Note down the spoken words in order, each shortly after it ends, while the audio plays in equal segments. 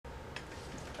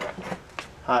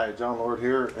Hi, John Lord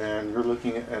here, and you're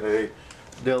looking at a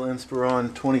Dell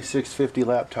Inspiron 2650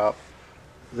 laptop.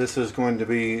 This is going to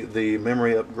be the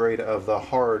memory upgrade of the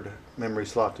hard memory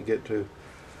slot to get to.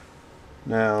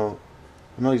 Now,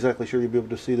 I'm not exactly sure you'll be able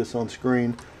to see this on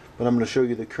screen, but I'm going to show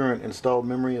you the current installed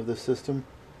memory of this system.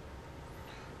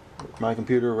 My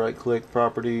computer, right click,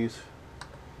 properties.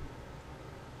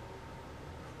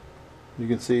 You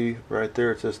can see right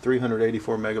there it says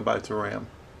 384 megabytes of RAM.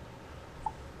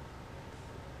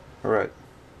 Alright,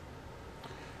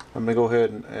 I'm going to go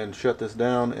ahead and shut this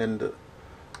down, and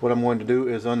what I'm going to do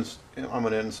is I'm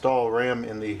going to install RAM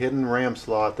in the hidden RAM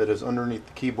slot that is underneath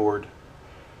the keyboard,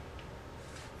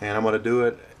 and I'm going to do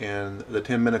it in the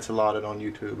 10 minutes allotted on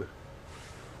YouTube.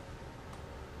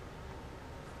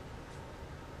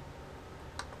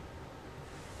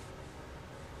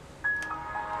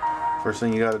 First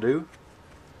thing you got to do,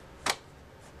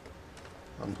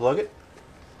 unplug it.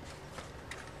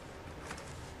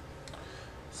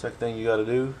 Second thing you got to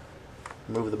do,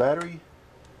 remove the battery.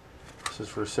 This is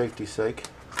for safety's sake.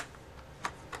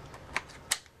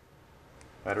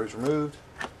 Battery's removed.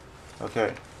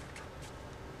 Okay.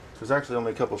 There's actually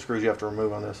only a couple of screws you have to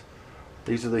remove on this.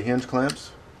 These are the hinge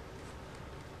clamps.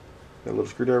 Got a little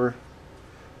screwdriver.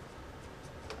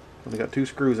 Only got 2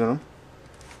 screws in them.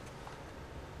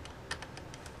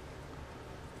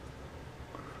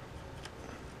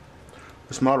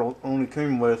 This model only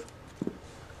came with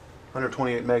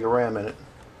 128 mega RAM in it,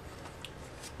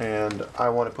 and I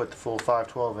want to put the full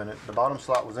 512 in it. The bottom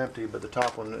slot was empty, but the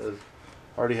top one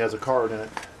already has a card in it.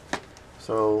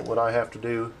 So what I have to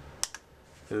do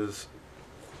is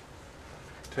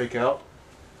take out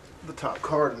the top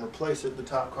card and replace it. The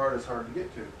top card is hard to get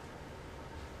to.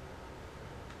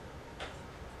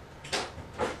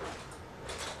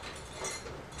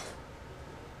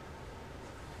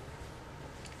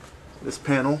 This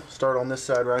panel, start on this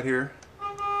side right here.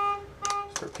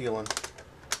 Start peeling.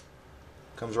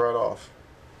 Comes right off.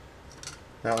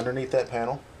 Now underneath that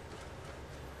panel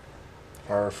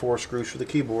are 4 screws for the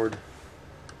keyboard.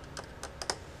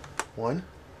 1,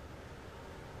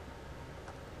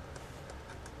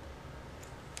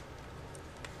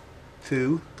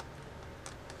 2,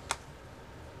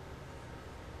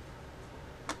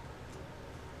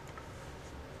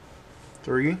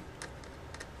 3,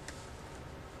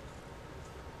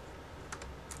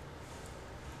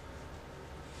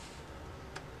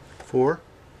 4.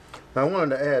 Now I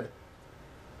wanted to add,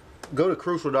 go to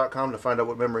crucial.com to find out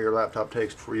what memory your laptop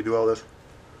takes before you do all this.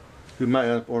 You might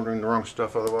end up ordering the wrong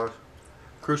stuff otherwise.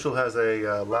 Crucial has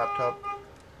a laptop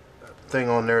thing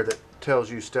on there that tells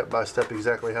you step by step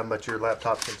exactly how much your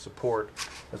laptop can support,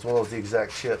 as well as the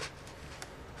exact chip.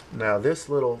 Now this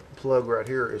little plug right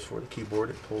here is for the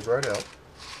keyboard. It pulls right out.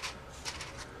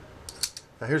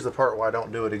 Now here's the part where I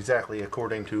don't do it exactly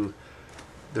according to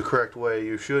the correct way.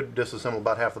 You should disassemble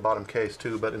about half the bottom case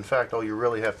too, but in fact all you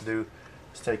really have to do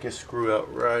is take this screw out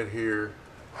right here.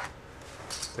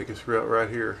 Take a screw out right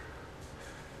here.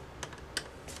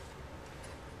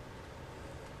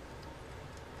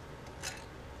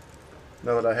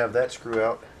 Now that I have that screw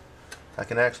out, I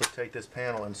can actually take this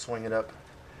panel and swing it up,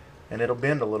 and it'll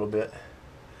bend a little bit,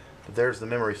 but there's the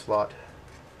memory slot.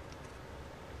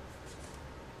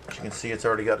 As you can see, it's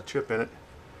already got a chip in it.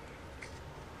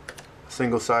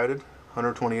 Single-sided,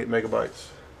 128 megabytes.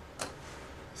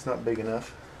 It's not big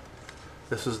enough.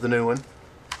 This is the new one.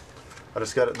 I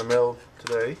just got it in the mail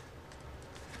today,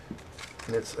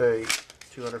 and it's a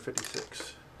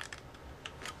 256.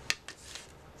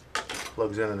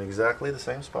 Plugs in exactly the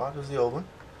same spot as the old one.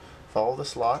 Follow the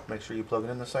slot, make sure you plug it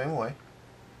in the same way.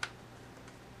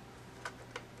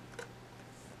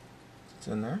 It's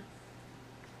in there.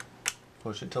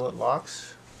 Push it till it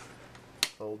locks.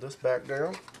 Fold this back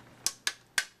down.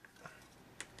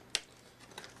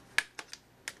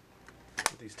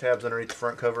 Put these tabs underneath the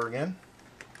front cover again.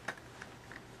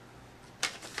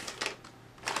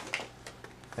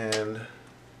 And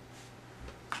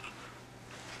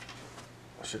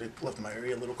I should have left my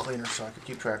area a little cleaner so I could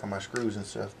keep track of my screws and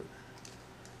stuff. But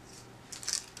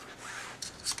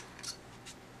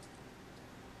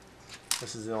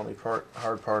this is the only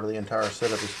hard part of the entire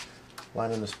setup, is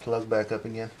lining this plug back up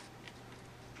again.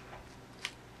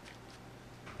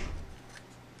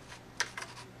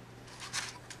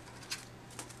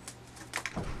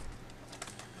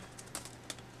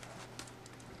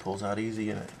 Pulls out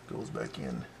easy and it goes back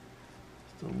in.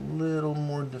 It's a little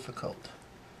more difficult.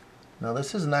 Now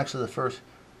this isn't actually the first.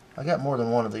 I got more than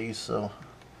one of these, so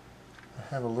I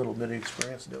have a little bit of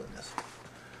experience doing this.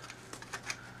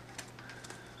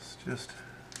 It's just,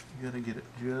 you gotta get it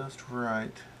just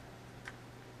right.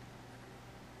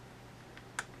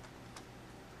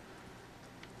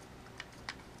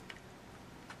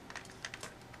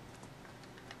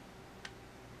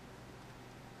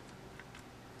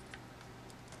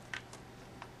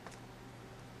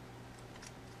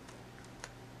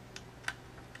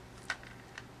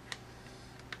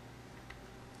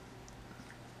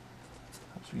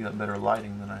 So you got better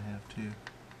lighting than I have too.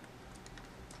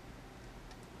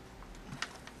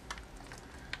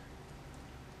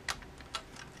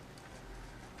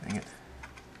 Dang it.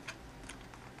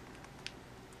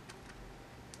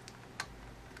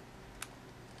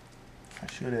 I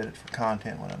should edit for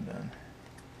content when I'm done.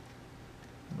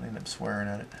 I'm gonna end up swearing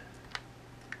at it.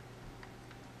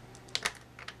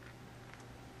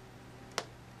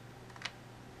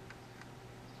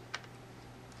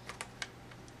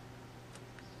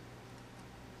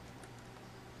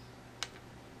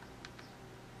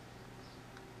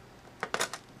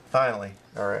 Finally,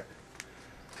 alright.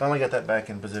 Finally got that back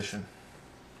in position.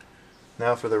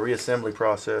 Now for the reassembly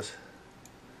process.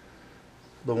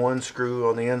 The one screw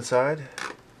on the inside.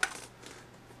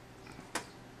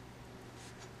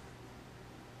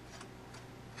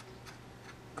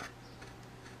 Put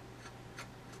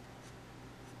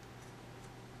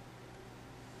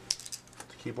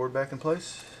the keyboard back in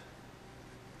place.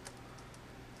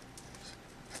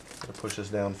 Gotta push this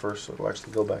down first so it'll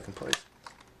actually go back in place.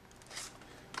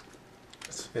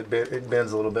 It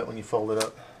bends a little bit when you fold it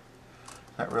up.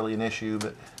 Not really an issue,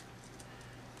 but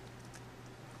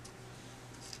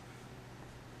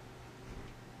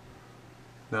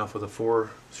now for the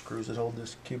 4 screws that hold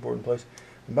this keyboard in place.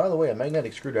 And by the way, a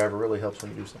magnetic screwdriver really helps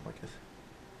when you do something like this.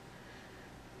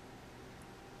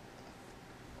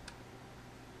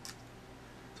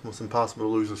 It's almost impossible to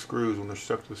lose the screws when they're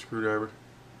stuck to the screwdriver.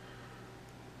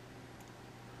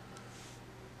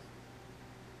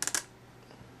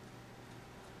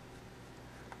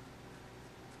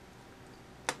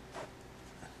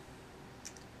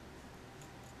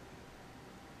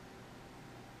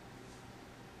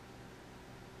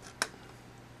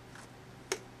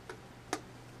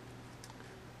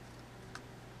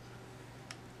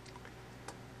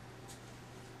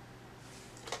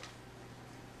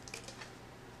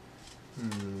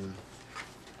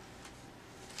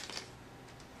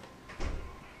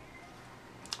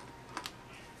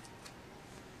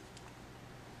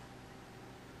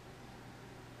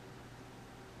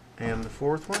 And the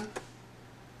 4th one.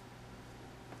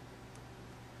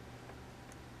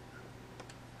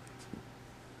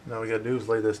 Now we got to do is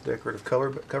lay this decorative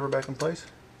cover back in place.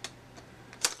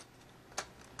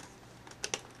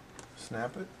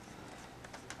 Snap it.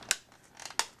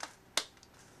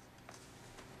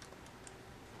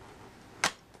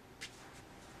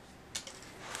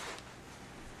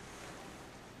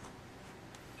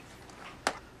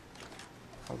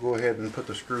 I'll go ahead and put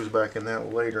the screws back in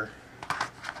that later.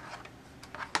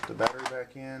 Put the battery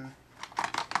back in.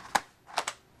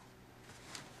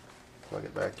 Plug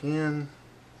it back in.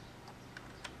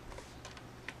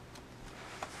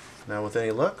 Now with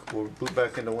any luck, we'll boot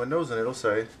back into Windows and it'll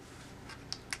say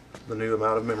the new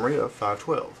amount of memory of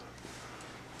 512.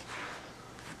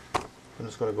 I'm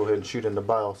just going to go ahead and shoot into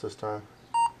BIOS this time.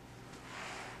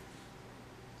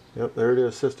 Yep, there it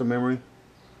is, system memory,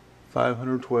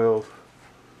 512.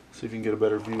 See if you can get a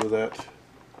better view of that.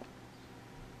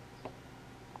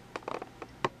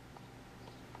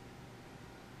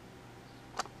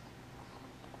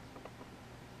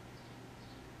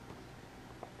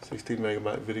 "16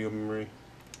 megabyte video memory."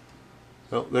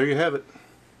 Well, there you have it.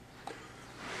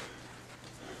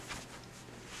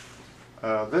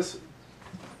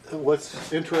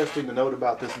 What's interesting to note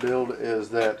about this build is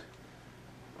that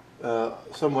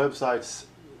some websites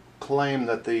claim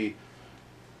that the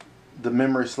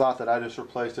memory slot that I just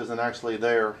replaced isn't actually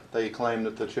there. They claim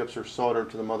that the chips are soldered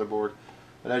to the motherboard,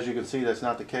 but as you can see, that's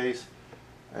not the case.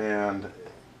 And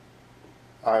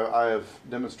I have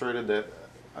demonstrated that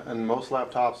in most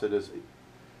laptops it is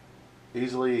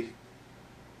easily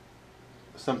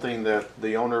something that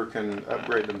the owner can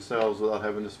upgrade themselves without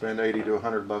having to spend 80 to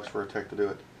 100 bucks for a tech to do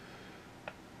it.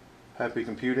 Happy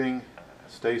computing,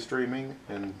 stay streaming,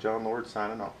 and John Lord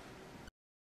signing off.